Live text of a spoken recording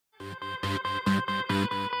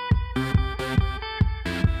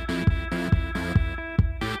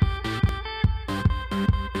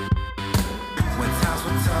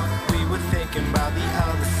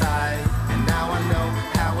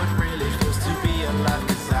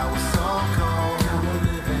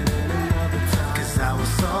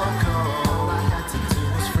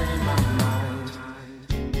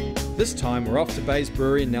time, we're off to Bays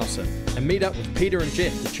Brewery in Nelson and meet up with Peter and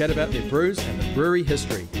Jeff to chat about their brews and the brewery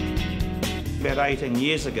history. About 18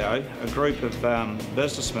 years ago, a group of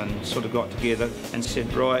businessmen sort of got together and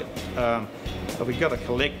said, right, if we've got a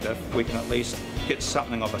collective, we can at least get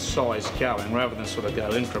something of a size going. Rather than sort of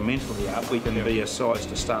go incrementally up, we can be a size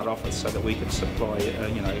to start off with so that we can supply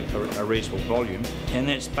a reasonable volume. And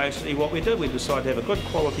that's basically what we did. We decided to have a good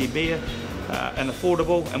quality beer and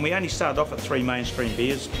affordable, and we only started off with 3 mainstream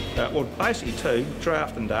beers, well basically 2,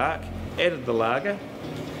 draft and dark, added the lager.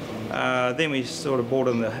 Then we sort of brought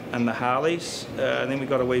in the Harleys, then we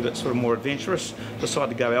got a wee bit sort of more adventurous,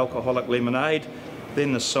 decided to go alcoholic lemonade,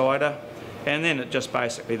 then the cider, and then it just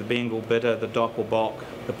basically the Bengal bitter, the Doppelbock,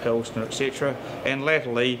 the Pilsner, etc. And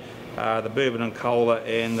latterly the bourbon and cola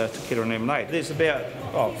and the tequila and lemonade. There's about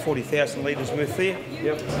 40,000 litres worth there.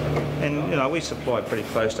 Yep. And we supply pretty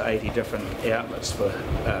close to 80 different outlets for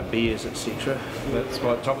beers, etc. That's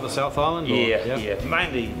what, top of the South Island? Yeah,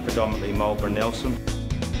 mainly predominantly Marlborough and Nelson.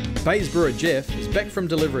 Bays brewer Jeff is back from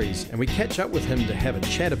deliveries and we catch up with him to have a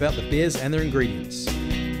chat about the beers and their ingredients.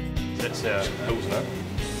 That's our Pilsner.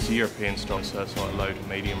 It's a European style, so it's like low to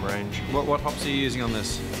medium range. What hops are you using on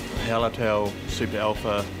this? Hallertau, Super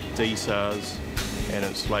Alpha, D-SARS, and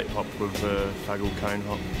it's late hopped with Fuggle cone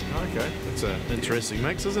hop. Okay, that's an interesting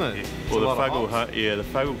mix, isn't it? Yeah. Well, the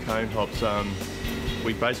Fuggle cone hops,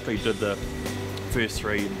 we basically did the first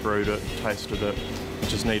 3, brewed it, tasted it,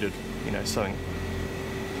 just needed, something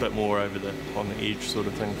a bit more on the edge sort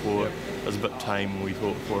of thing for it. It was a bit tame, we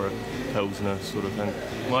thought, for a Pilsner sort of thing.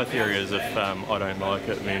 My theory is if I don't like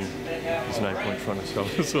it, then there's no point trying to sell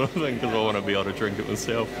it sort of thing, because I want to be able to drink it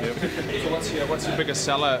myself. Yep. So what's your biggest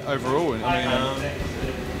seller overall?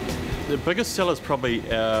 The biggest seller's probably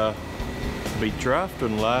be draft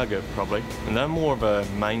and lager, probably, and they're more of a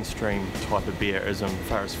mainstream type of beer as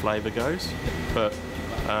far as flavour goes. But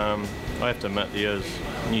I have to admit,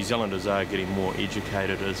 New Zealanders are getting more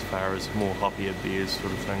educated as far as more hoppier beers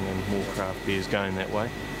sort of thing, and more craft beers going that way.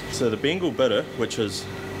 So the Bengal bitter, which is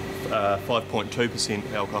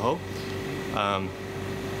 5.2% alcohol,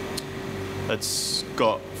 it's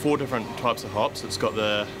got 4 different types of hops. It's got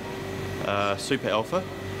the Super Alpha,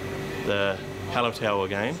 the Hallertau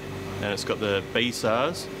again, and it's got the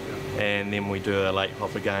B-SARS, and then we do a late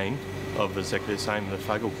hop again of exactly the same, the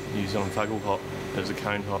Fuggle, New Zealand Fuggle hop as a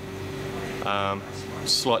cone hop.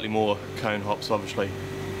 Slightly more cone hops obviously,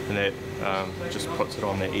 and that just puts it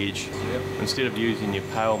on the edge. Yep. Instead of using your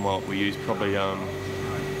pale malt, we use probably a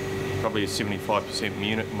 75%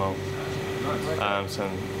 Munich malt, so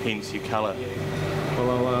hence your colour.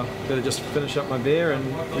 Well, I'll better just finish up my beer and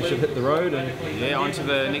we should hit the road and on to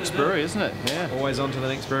the next brewery, isn't it? Yeah, always on to the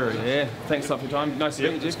next brewery. Yeah, thanks a lot for your time. Nice to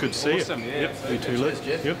meet you, Jeff. It's good to see awesome. you. Yeah. You too, Liz.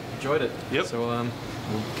 Yep, enjoyed it. Yep. So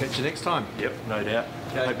we'll catch you next time. Yep, no doubt.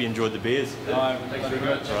 Okay. Hope you enjoyed the beers. Thanks very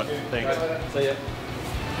much. Right, thanks. See ya.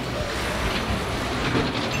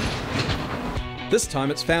 This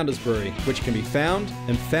time it's Founders Brewery, which can be found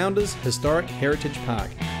in Founders Historic Heritage Park.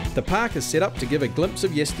 The park is set up to give a glimpse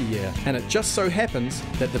of yesteryear, and it just so happens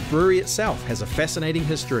that the brewery itself has a fascinating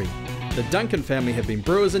history. The Duncan family have been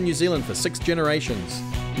brewers in New Zealand for 6 generations.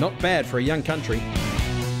 Not bad for a young country.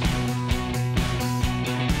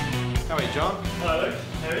 How are you, John? Hello,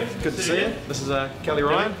 how are you? Good to see you. This is Kelly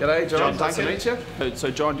Ryan. G'day, John. Nice to meet you.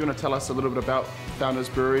 So, John, do you want to tell us a little bit about Founders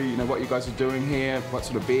Brewery? What you guys are doing here, what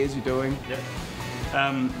sort of beers you're doing?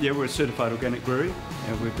 Yeah, we're a certified organic brewery,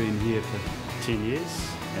 and we've been here for 10 years,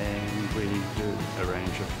 and we do a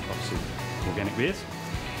range of obviously organic beers.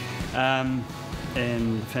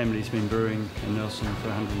 And the family's been brewing in Nelson for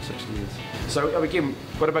 160 years. So again,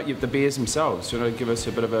 what about the beers themselves? Do you want to give us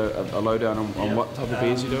a bit of a lowdown on what type of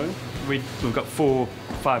beers you're doing? We've got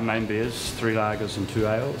 5 main beers, 3 lagers and 2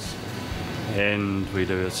 ales, and we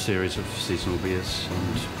do a series of seasonal beers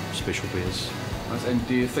and special beers. And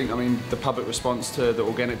do you think, the public response to the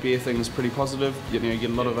organic beer thing is pretty positive? You get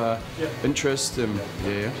a lot of interest. And,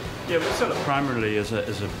 Yeah, we sell it primarily as a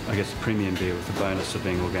premium beer with the bonus of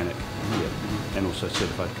being organic, and also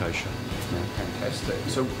certified kosher. Fantastic.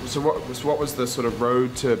 So what was the sort of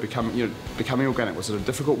road to becoming organic? Was it a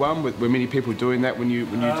difficult one? Were many people doing that when you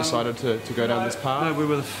decided to go down this path? No, we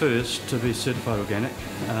were the first to be certified organic.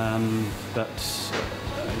 But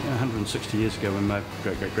 160 years ago, when my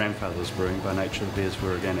great-great-grandfather was brewing, by nature the beers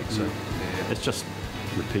were organic, so it's just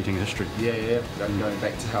repeating history. Yeah, going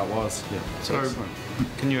back to how it was. Yeah. So,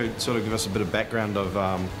 can you sort of give us a bit of background of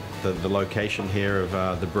the location here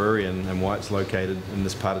of the brewery and why it's located in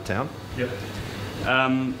this part of town? Yep.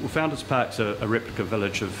 Well, Founders Park's a replica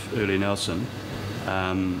village of early Nelson.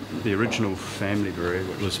 The original family brewery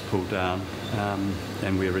was pulled down,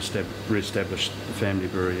 and we re-established the family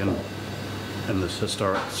brewery in in this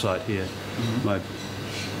historic site here. My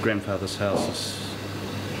grandfather's house is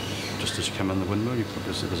just as you come in the windmill. You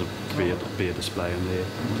probably see there's a beer display in there,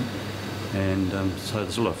 and so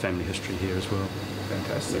there's a lot of family history here as well.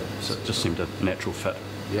 Fantastic. So it just seemed a natural fit.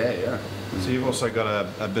 Yeah. So you've also got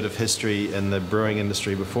a bit of history in the brewing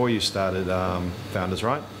industry before you started Founders,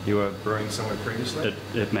 right? You were brewing somewhere previously?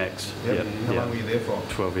 At Max. Yep. How long were you there for?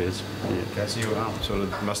 12 years. Yeah. Okay, so you sort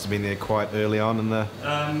of must have been there quite early on in the...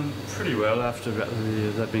 Pretty well after about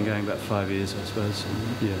they've been going about 5 years, I suppose.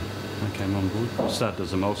 And, yeah, I came on board. I started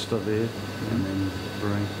as a maltster there, and then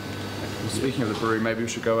brewing. Speaking of the brewery, maybe we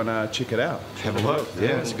should go and check it out. Have a look.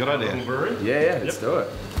 Yeah, it's a good idea. Yeah, let's do it.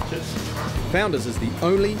 Founders is the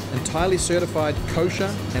only entirely certified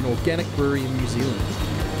kosher and organic brewery in New Zealand.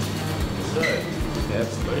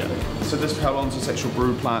 So this, how long has this actual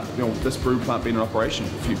brew plant, this brew plant been in operation?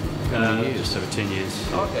 How many years? Just over 10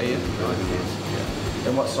 years. Okay, yeah. 11 years. Yeah.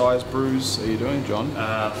 And what size brews are you doing, John?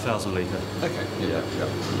 1,000 litre. Okay. Yeah.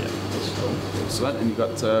 That's cool. Excellent. And you've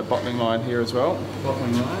got bottling line here as well.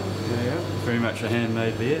 Bottling line. Yeah. Very much a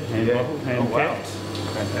handmade beer, hand bottled, hand capped.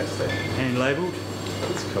 Fantastic. Hand labelled.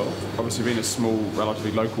 That's cool. Obviously, being a small,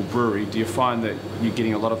 relatively local brewery, do you find that you're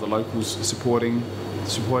getting a lot of the locals supporting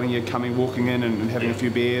you, walking in and having a few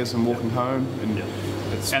beers and walking home? And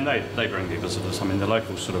And they bring their visitors. I mean, the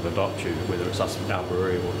locals sort of adopt you, whether it's us, our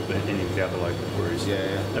brewery, or any of the other local breweries. Yeah.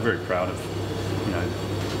 They're very proud of,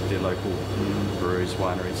 their local breweries,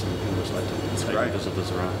 wineries, and just like to take the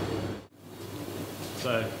visitors around.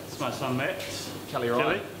 So it's my son Matt. Kelly,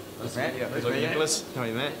 right? That's Matt. Yeah, Nicholas. How are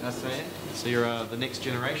you, Matt? Nice to meet you. So you're the next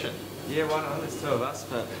generation? Yeah, why not? There's two of us,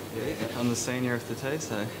 but I'm the senior of the two,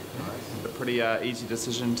 so. A pretty easy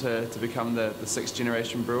decision to become the sixth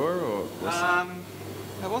generation brewer, or?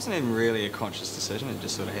 It wasn't even really a conscious decision, it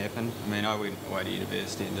just sort of happened. I mean, I went away to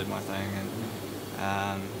university and did my thing,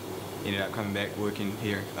 and ended up coming back working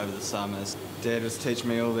here over the summers. Dad was teaching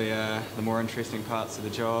me all the more interesting parts of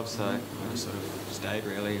the job, so I sort of stayed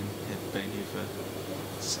really and have been here for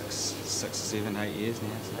 6, 7, 8 years now.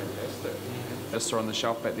 So. Fantastic. I saw on the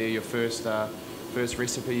shelf back there your first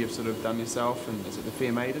recipe you've sort of done yourself, and is it the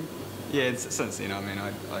Fair Maiden? Yeah, since then, I mean,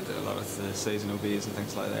 I do a lot of the seasonal beers and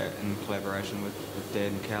things like that in collaboration with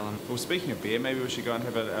Dad and Callum. Well, speaking of beer, maybe we should go and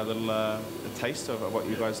have a little a taste of what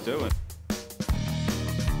you guys do.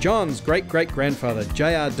 John's great-great-grandfather,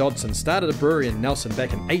 J.R. Dodson, started a brewery in Nelson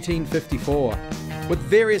back in 1854, with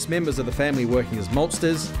various members of the family working as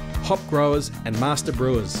maltsters, hop growers and master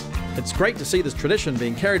brewers. It's great to see this tradition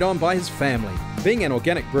being carried on by his family. Being an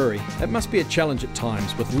organic brewery, it must be a challenge at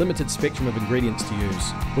times with limited spectrum of ingredients to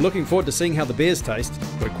use. We're looking forward to seeing how the beers taste.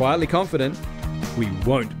 We're quietly confident we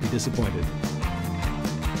won't be disappointed.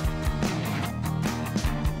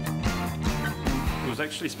 It was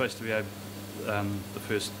actually supposed to be the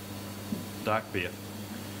first dark beer,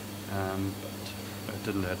 but it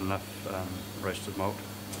didn't have enough roasted malt,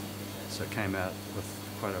 so it came out with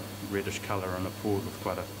quite a reddish colour and it poured with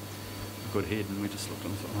quite a good head, and we just looked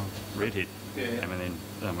and thought, oh, red head. Yeah. And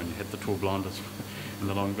then when you hit the tall blinders in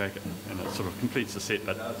the long back, and it sort of completes the set.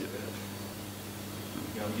 But I'm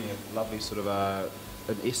getting a lovely sort of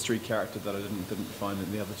an estery character that I didn't find in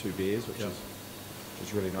the other two beers, which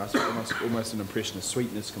is really nice. Almost an impression of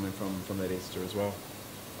sweetness coming from that ester as well.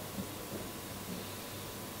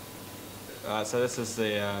 So this is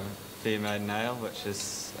the Fair Maiden Ale, which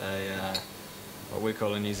is what we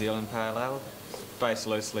call a New Zealand Pale Ale. It's based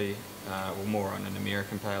loosely, more on an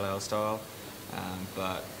American Pale Ale style,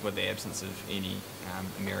 but with the absence of any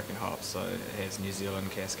American hops, so it has New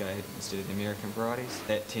Zealand Cascade instead of the American varieties.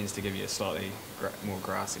 That tends to give you a slightly more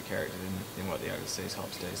grassy character than what the overseas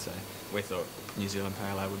hops do, so we thought New Zealand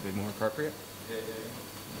Pale Ale would be more appropriate.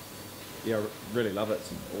 Yeah, I really love it.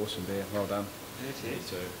 It's an awesome beer. Well done. Yeah,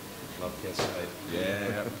 too. Love Cascade.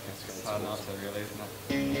 Yeah. It's hard not to, really, isn't it?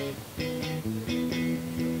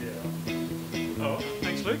 oh,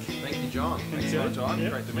 thanks, Luke. Thank you, John. Thanks a lot, John. Yeah.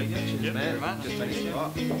 Great to meet you. Cheers, Yeah, man. very much. Good to meet you.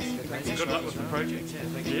 Thanks. Good luck with the project. Yeah,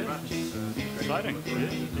 thank you very much. Exciting.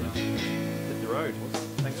 Hit the road.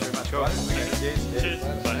 Thanks very much, guys. Cheers.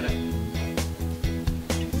 Bye.